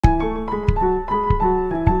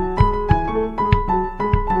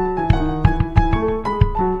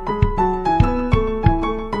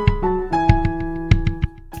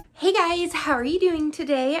how are you doing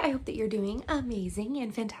today? I hope that you're doing amazing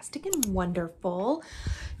and fantastic and wonderful.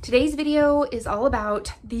 Today's video is all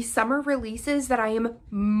about the summer releases that I am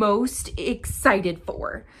most excited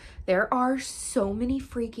for. There are so many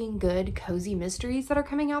freaking good cozy mysteries that are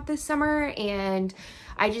coming out this summer, and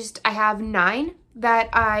I have 9 that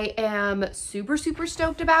I am super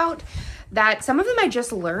stoked about, that some of them I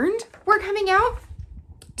just learned were coming out.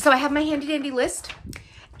 So I have my handy dandy list,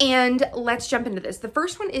 and let's jump into this. The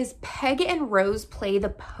first one is Peg and Rose Play the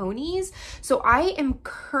Ponies. So I am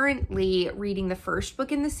currently reading the first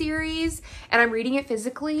book in the series, and I'm reading it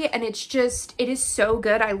physically, and it is so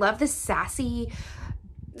good. I love the sassy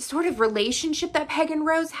sort of relationship that Peg and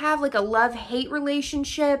Rose have, like a love-hate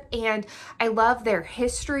relationship, and I love their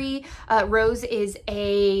history. Rose is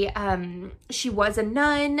she was a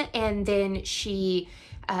nun, and then she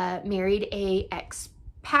married a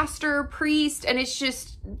ex-pastor priest, and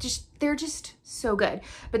it's they're just so good.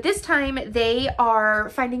 But this time they are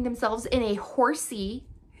finding themselves in a horsey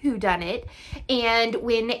whodunit, and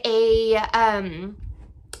when a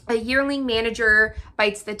yearling manager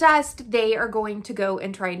bites the dust, they are going to go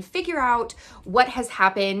and try and figure out what has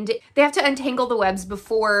happened. They have to untangle the webs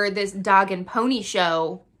before this dog and pony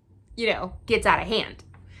show, gets out of hand.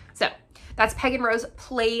 So that's Peg and Rose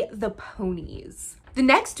Play the Ponies. The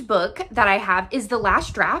next book that I have is The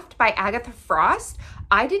Last Draft by Agatha Frost.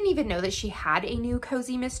 I didn't even know that she had a new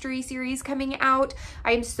cozy mystery series coming out.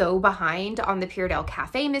 I am so behind on the Peardale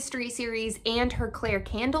Cafe mystery series and her Claire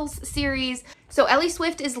Candles series. So Ellie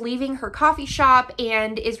Swift is leaving her coffee shop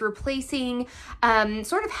and is replacing,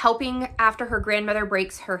 sort of helping after her grandmother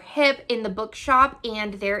breaks her hip in the bookshop,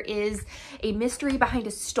 and there is a mystery behind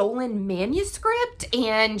a stolen manuscript,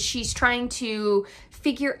 and she's trying to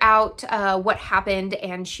figure out what happened,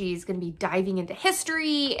 and she's going to be diving into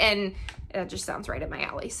history, and it just sounds right up my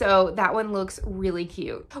alley. So that one looks really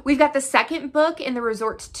cute. We've got the second book in the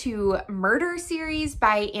Resort to Murder series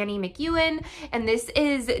by Annie McEwen, and this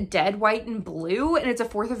is Dead, White, and Blue, and it's a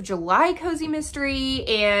 4th of July cozy mystery,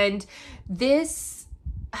 and this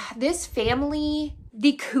family,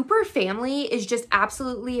 the Cooper family, is just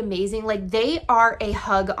absolutely amazing. Like, they are a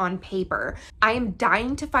hug on paper. I am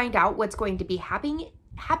dying to find out what's going to be happening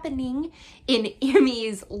in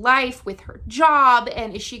Emmy's life with her job,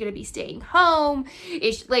 and is she going to be staying home?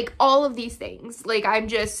 Like, all of these things. Like,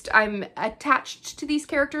 I'm attached to these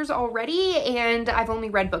characters already, and I've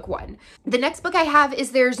only read book 1. The next book I have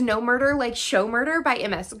is There's No Murder Like Show Murder by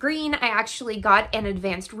MS Greene. I actually got an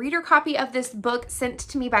advanced reader copy of this book sent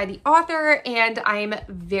to me by the author, and I'm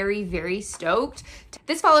very stoked.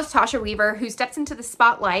 This follows Tasha Weaver, who steps into the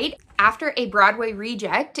spotlight after a Broadway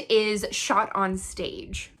reject is shot on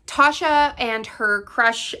stage. Tasha and her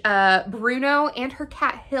crush Bruno and her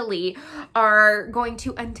cat Hilly are going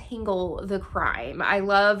to untangle the crime. I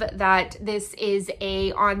love that this is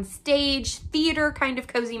a on-stage theater kind of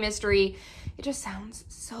cozy mystery. It just sounds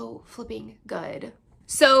so flipping good.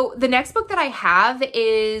 So the next book that I have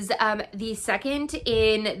is the second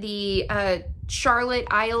in the Charlotte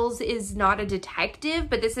Isles is Not a Detective,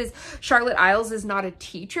 but this is Charlotte Isles is Not a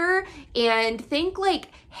Teacher. And think like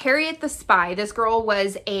Harriet the Spy. This girl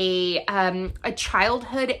was a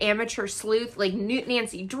childhood amateur sleuth, like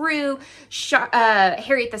Nancy Drew,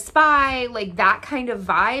 Harriet the Spy, like that kind of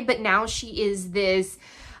vibe. But now she is this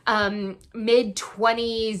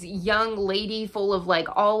mid-20s young lady full of like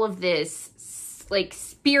all of this like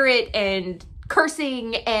spirit and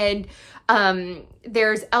cursing, and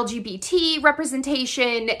there's LGBT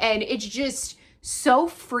representation, and it's just so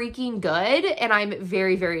freaking good, and I'm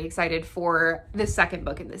very excited for the second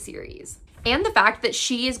book in the series. And the fact that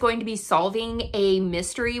she is going to be solving a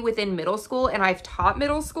mystery within middle school, and I've taught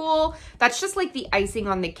middle school, that's just like the icing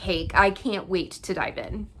on the cake. I can't wait to dive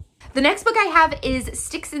in. The next book I have is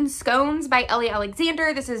Sticks and Scones by Ellie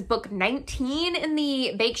Alexander. This is book 19 in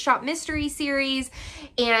the Bake Shop Mystery series,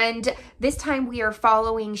 and this time we are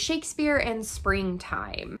following Shakespeare and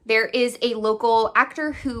springtime. There is a local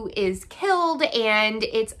actor who is killed, and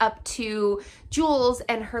it's up to Jules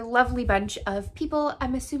and her lovely bunch of people,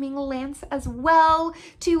 I'm assuming Lance as well,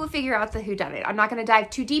 to figure out the whodunit. I'm not going to dive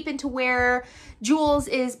too deep into where Jules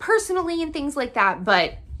is personally and things like that,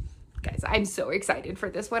 but guys, I'm so excited for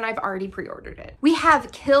this one. I've already pre-ordered it. We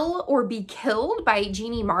have Kill or Be Killed by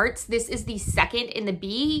Jeannie Martz. This is the second in the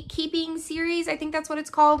beekeeping series. I think that's what it's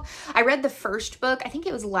called. I read the first book, I think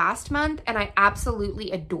it was last month, and I absolutely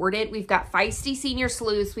adored it. We've got feisty senior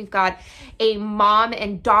sleuths. We've got a mom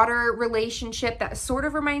and daughter relationship that sort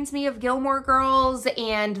of reminds me of Gilmore Girls,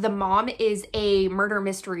 and the mom is a murder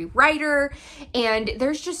mystery writer, and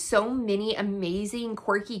there's just so many amazing,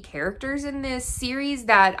 quirky characters in this series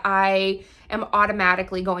that I I am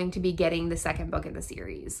automatically going to be getting the second book in the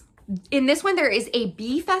series. In this one, there is a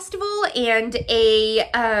bee festival and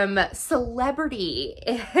a celebrity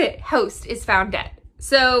host is found dead.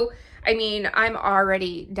 So, I mean, I'm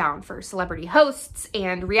already down for celebrity hosts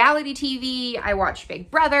and reality TV. I watch Big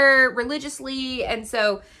Brother religiously, and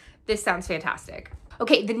so this sounds fantastic.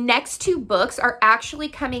 Okay, the next two books are actually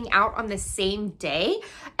coming out on the same day.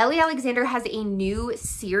 Ellie Alexander has a new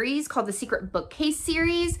series called the Secret Bookcase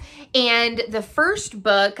series, and the first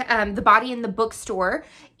book, The Body in the Bookstore,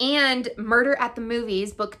 and Murder at the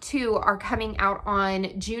Movies, book 2, are coming out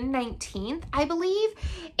on June 19th, I believe,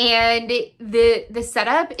 and the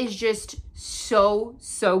setup is just so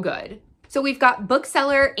good. So we've got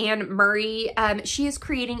bookseller Anne Murray. She is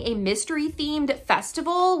creating a mystery-themed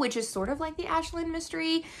festival, which is sort of like the Ashland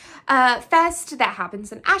Mystery Fest that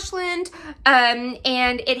happens in Ashland. And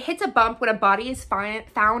it hits a bump when a body is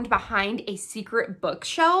found behind a secret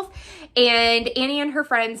bookshelf. And Annie and her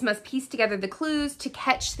friends must piece together the clues to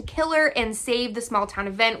catch the killer and save the small town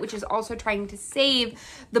event, which is also trying to save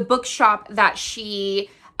the bookshop that she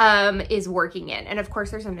is working in. And of course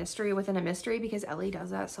there's a mystery within a mystery because Ellie does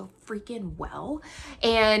that so freaking well.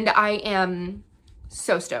 And I am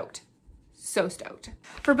so stoked. So stoked.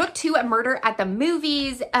 For book 2, A Murder at the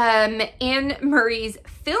Movies, Anne Murray's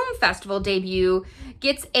film festival debut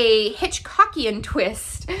gets a Hitchcockian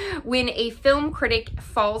twist when a film critic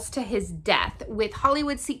falls to his death. With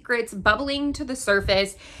Hollywood secrets bubbling to the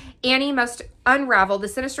surface, Annie must unravel the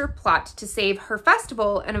sinister plot to save her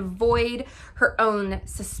festival and avoid her own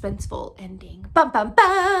suspenseful ending. Bum, bum,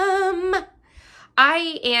 bum!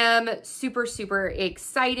 I am super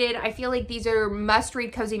excited. I feel like these are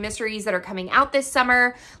must-read cozy mysteries that are coming out this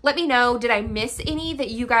summer. Let me know, did I miss any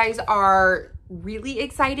that you guys are really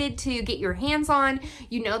excited to get your hands on?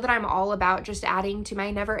 You know that I'm all about just adding to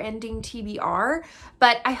my never-ending TBR,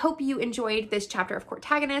 but I hope you enjoyed this chapter of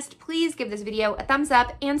Courtagonist. Please give this video a thumbs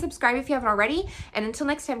up and subscribe if you haven't already. And until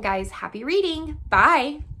next time, guys, happy reading.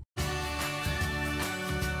 Bye.